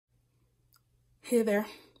Hey there,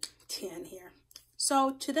 Tan here.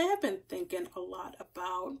 So today I've been thinking a lot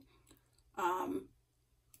about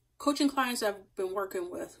coaching clients I've been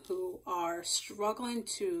working with who are struggling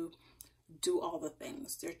to do all the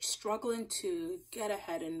things. They're struggling to get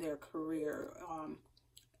ahead in their career,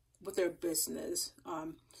 with their business,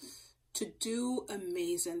 to do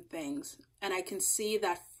amazing things. And I can see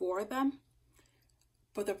that for them,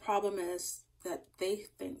 but the problem is that they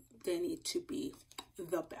think they need to be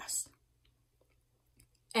the best.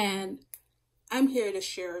 And I'm here to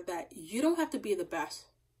share that you don't have to be the best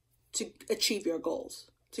to achieve your goals,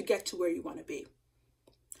 to get to where you want to be.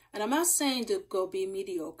 And I'm not saying to go be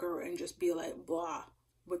mediocre and just be like blah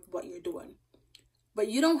with what you're doing. But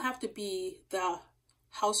you don't have to be the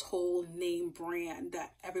household name brand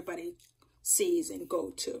that everybody sees and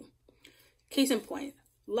go to. Case in point,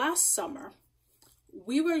 last summer,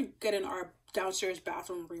 we were getting our downstairs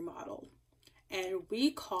bathroom remodeled. And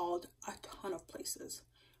we called a ton of places.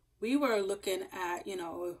 We were looking at,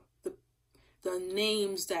 the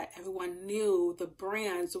names that everyone knew, the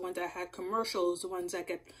brands, the ones that had commercials, the ones that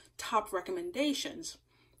get top recommendations.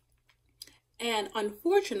 And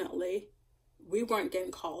unfortunately, we weren't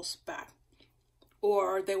getting calls back,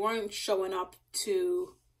 or they weren't showing up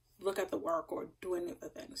to look at the work or do any of the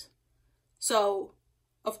things. So,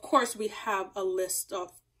 of course, we have a list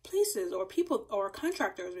of places or people or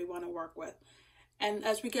contractors we want to work with. And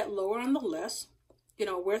as we get lower on the list,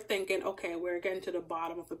 we're thinking, okay, we're getting to the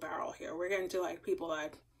bottom of the barrel here. We're getting to like people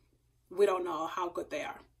that we don't know how good they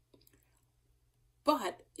are.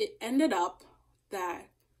 But it ended up that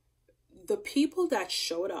the people that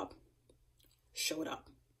showed up.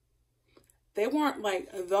 They weren't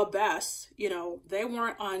like the best, they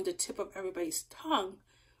weren't on the tip of everybody's tongue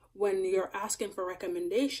when you're asking for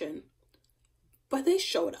recommendation, but they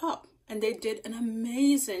showed up and they did an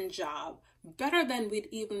amazing job, better than we'd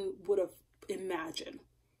even would have imagined.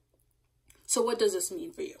 So what does this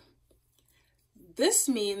mean for you? This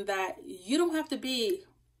means that you don't have to be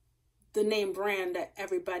the name brand that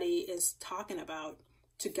everybody is talking about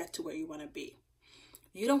to get to where you want to be.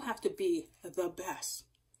 You don't have to be the best.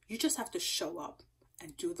 You just have to show up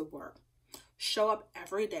and do the work. Show up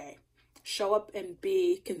every day. Show up and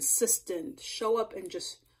be consistent. Show up and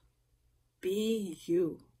just be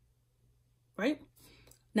you. Right?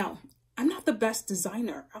 Now, I'm not the best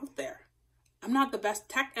designer out there. I'm not the best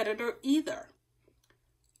tech editor either.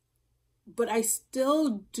 But I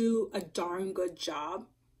still do a darn good job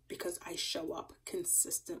because I show up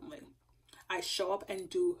consistently. I show up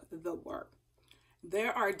and do the work.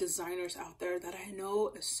 There are designers out there that I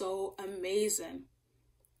know is so amazing.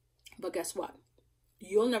 But guess what?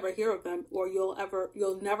 You'll never hear of them, or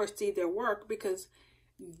you'll never see their work because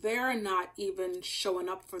they're not even showing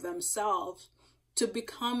up for themselves to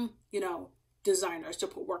become, designers, to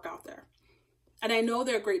put work out there. And I know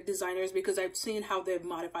they're great designers because I've seen how they've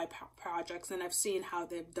modified projects and I've seen how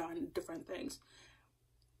they've done different things.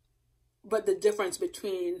 But the difference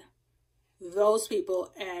between those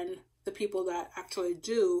people and the people that actually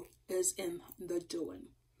do is in the doing.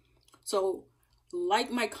 So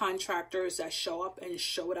like my contractors that show up and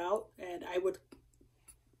showed out, and I would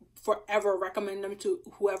forever recommend them to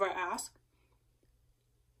whoever asks,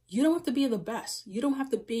 you don't have to be the best. You don't have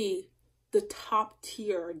to be the top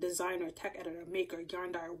tier designer, tech editor, maker,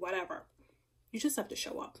 yarn dyer, whatever. You just have to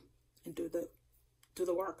show up and do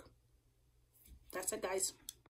the work. That's it, guys.